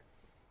chair,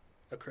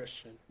 a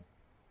Christian.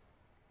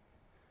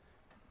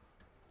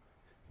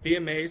 Be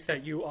amazed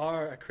that you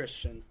are a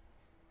Christian.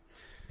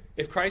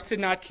 If Christ did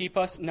not keep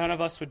us, none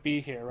of us would be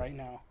here right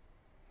now.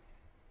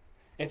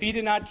 If he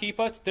did not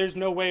keep us, there's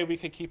no way we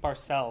could keep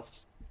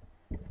ourselves.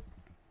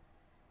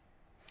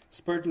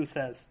 Spurgeon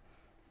says,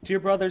 Dear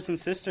brothers and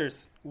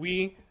sisters,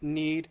 we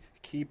need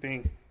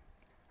keeping.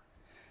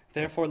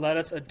 Therefore, let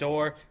us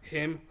adore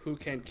him who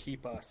can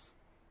keep us.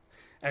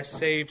 As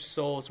saved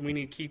souls, we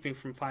need keeping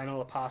from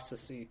final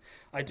apostasy.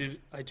 I do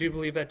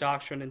believe that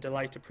doctrine and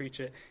delight to preach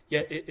it,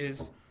 yet it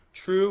is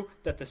true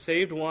that the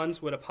saved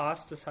ones would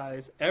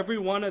apostatize, every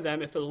one of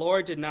them, if the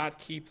Lord did not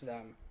keep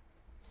them.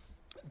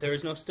 There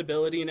is no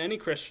stability in any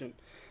Christian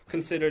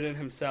considered in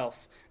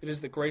himself. It is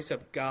the grace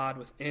of God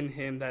within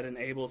him that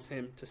enables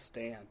him to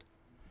stand.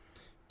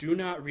 Do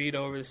not read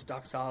over this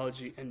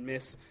doxology and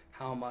miss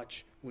how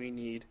much we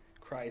need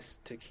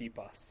Christ to keep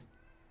us.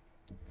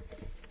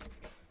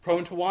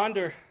 Prone to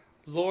wander,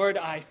 Lord,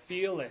 I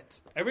feel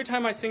it. Every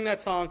time I sing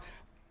that song,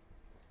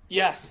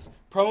 yes.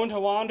 Prone to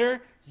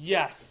wander,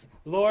 yes.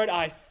 Lord,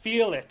 I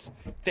feel it.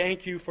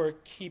 Thank you for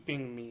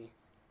keeping me.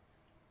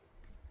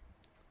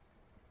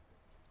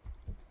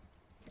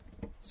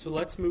 So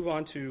let's move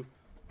on to,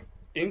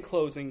 in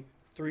closing,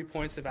 3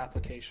 points of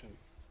application.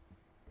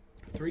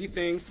 3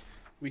 things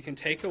we can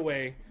take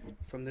away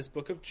from this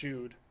book of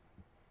Jude.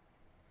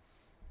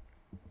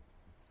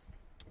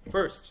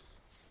 First,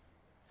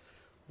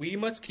 we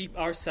must keep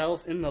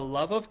ourselves in the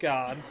love of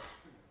God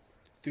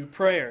through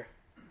prayer.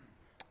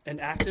 and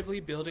actively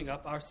building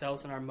up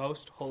ourselves in our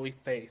most holy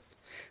faith,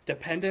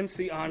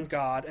 dependency on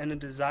God, and a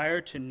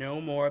desire to know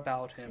more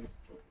about him,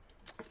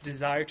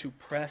 desire to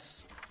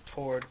press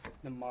toward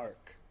the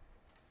mark.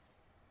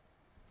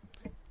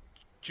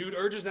 Jude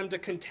urges them to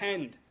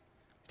contend,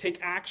 take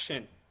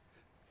action,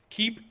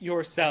 keep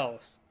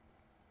yourselves.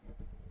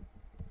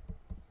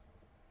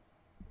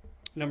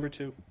 Number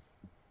 2,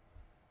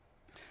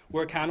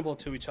 we're accountable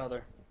to each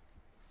other.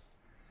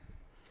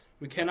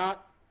 We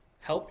cannot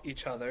help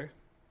each other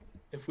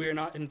if we are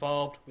not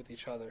involved with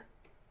each other.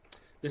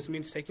 This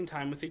means taking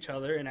time with each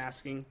other and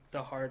asking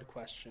the hard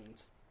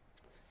questions.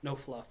 No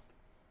fluff.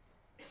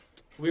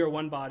 We are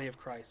one body of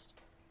Christ.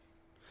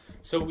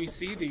 So we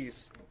see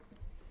these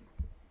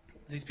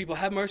people.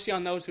 Have mercy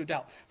on those who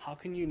doubt. How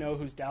can you know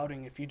who's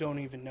doubting if you don't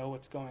even know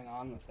what's going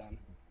on with them?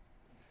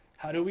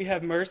 How do we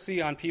have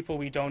mercy on people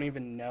we don't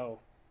even know?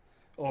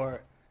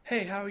 Or,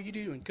 hey, how are you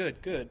doing?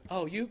 Good, good.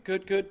 Oh, you?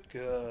 Good, good,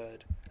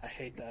 good. I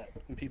hate that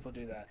when people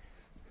do that.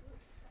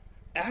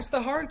 Ask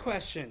the hard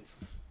questions.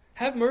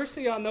 Have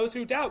mercy on those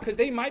who doubt, because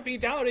they might be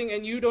doubting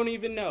and you don't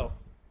even know.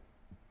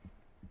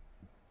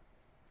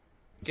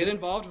 Get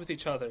involved with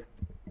each other.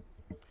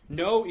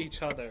 Know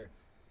each other.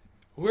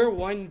 We're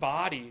one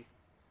body.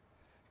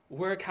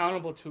 We're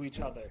accountable to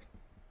each other.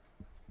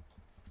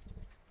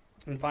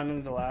 And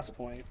finally, the last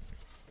point.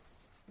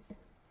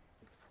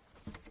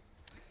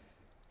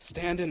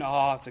 Stand in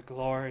awe of the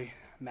glory,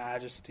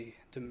 majesty,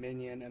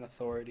 dominion, and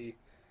authority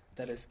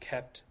that has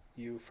kept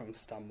you from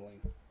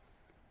stumbling,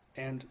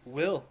 and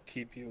will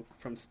keep you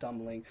from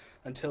stumbling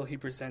until he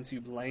presents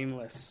you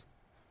blameless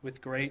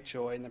with great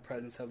joy in the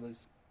presence of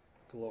his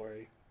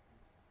glory.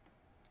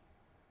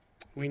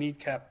 We need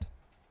kept.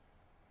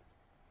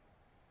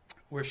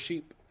 We're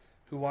sheep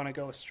who want to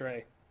go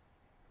astray.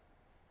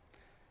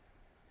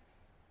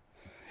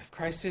 If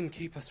Christ didn't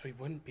keep us, we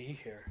wouldn't be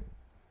here.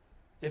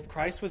 If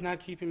Christ was not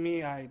keeping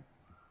me,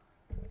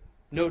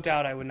 no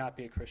doubt I would not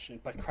be a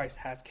Christian, but Christ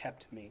has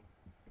kept me.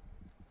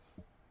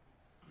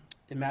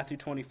 In Matthew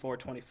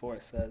 24:24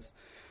 it says,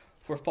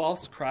 "For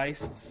false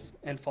Christs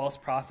and false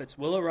prophets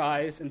will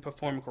arise and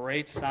perform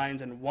great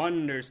signs and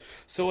wonders,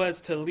 so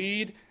as to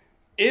lead,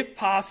 if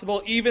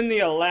possible, even the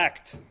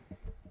elect."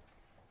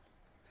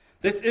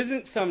 This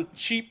isn't some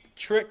cheap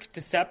trick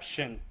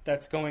deception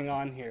that's going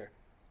on here.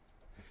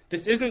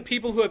 This isn't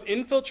people who have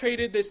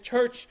infiltrated this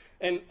church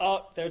and,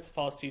 oh, there's a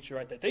false teacher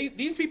right there.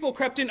 These people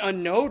crept in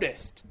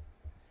unnoticed.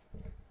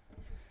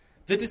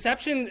 The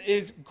deception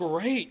is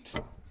great.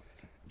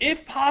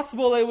 If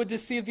possible, they would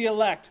deceive the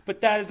elect,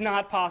 but that is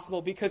not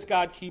possible because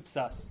God keeps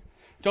us.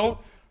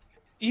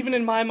 Even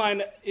in my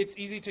mind, it's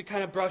easy to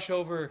kind of brush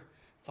over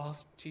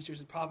false teachers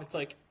and prophets.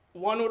 Like,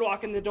 one would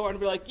walk in the door and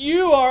be like,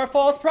 "You are a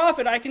false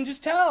prophet, I can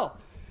just tell."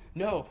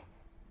 No.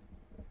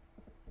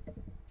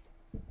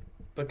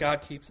 But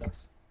God keeps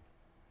us.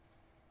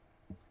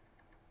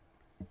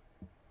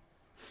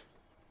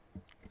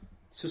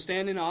 So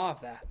stand in awe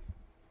of that.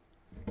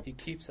 He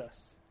keeps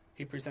us.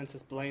 He presents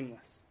us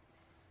blameless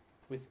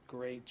with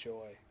great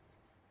joy.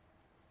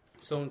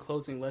 So in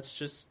closing, let's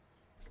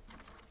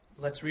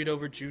read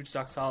over Jude's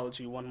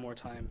doxology one more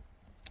time,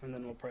 and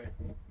then we'll pray.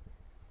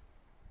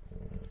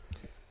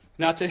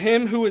 Now to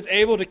him who is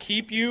able to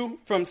keep you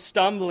from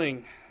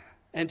stumbling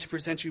and to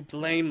present you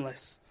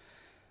blameless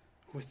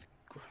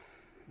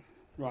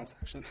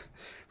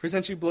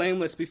present you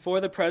blameless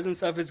before the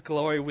presence of his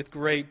glory with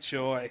great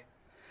joy.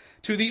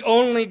 To the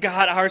only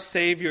God, our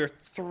Savior,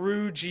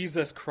 through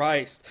Jesus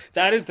Christ.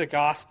 That is the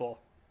gospel.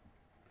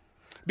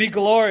 Be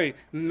glory,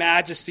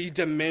 majesty,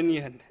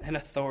 dominion, and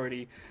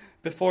authority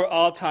before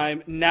all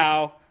time,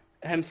 now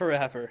and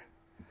forever.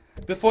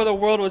 Before the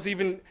world was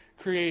even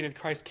created,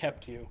 Christ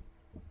kept you.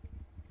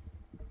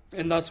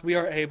 And thus we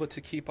are able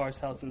to keep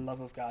ourselves in love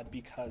of God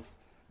because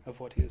of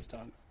what he has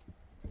done.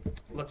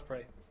 Let's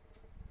pray.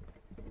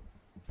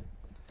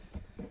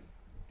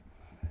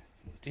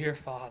 Dear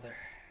Father,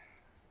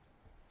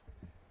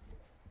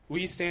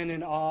 we stand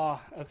in awe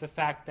of the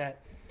fact that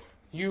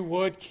you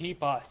would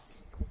keep us.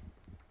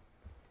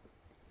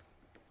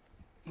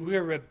 We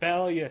are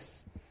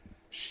rebellious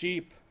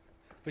sheep,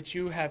 but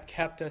you have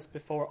kept us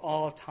before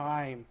all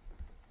time.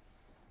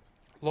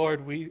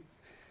 Lord,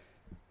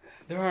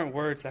 there aren't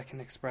words that can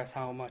express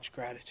how much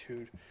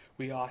gratitude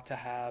we ought to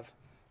have,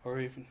 or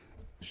even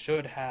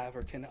should have,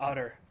 or can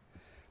utter.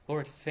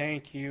 Lord,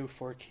 thank you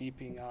for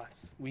keeping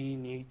us. We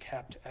need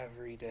kept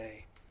every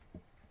day.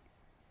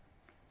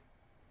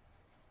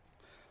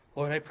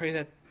 Lord, I pray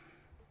that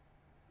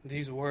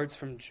these words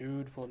from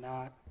Jude will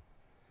not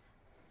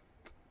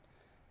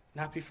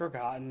be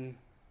forgotten.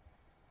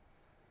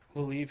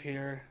 We'll leave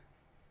here.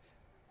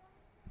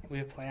 We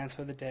have plans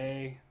for the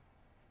day.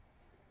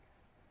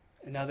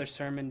 Another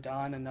sermon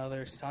done,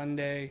 another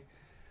Sunday.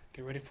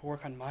 Get ready for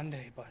work on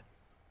Monday, but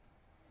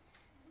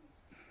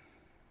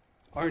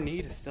our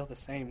need is still the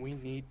same. We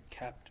need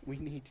kept. We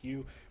need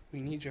you. We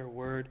need your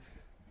word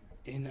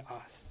in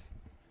us.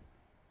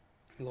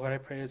 Lord, I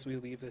pray as we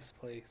leave this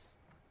place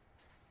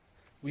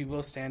we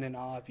will stand in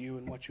awe of you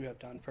and what you have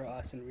done for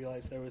us and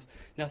realize there was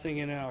nothing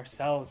in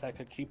ourselves that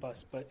could keep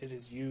us, but it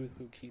is you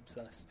who keeps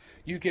us.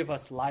 You give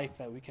us life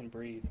that we can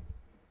breathe.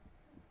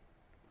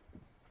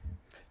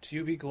 To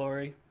you be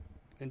glory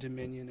and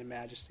dominion and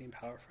majesty and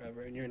power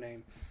forever. In your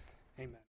name, amen.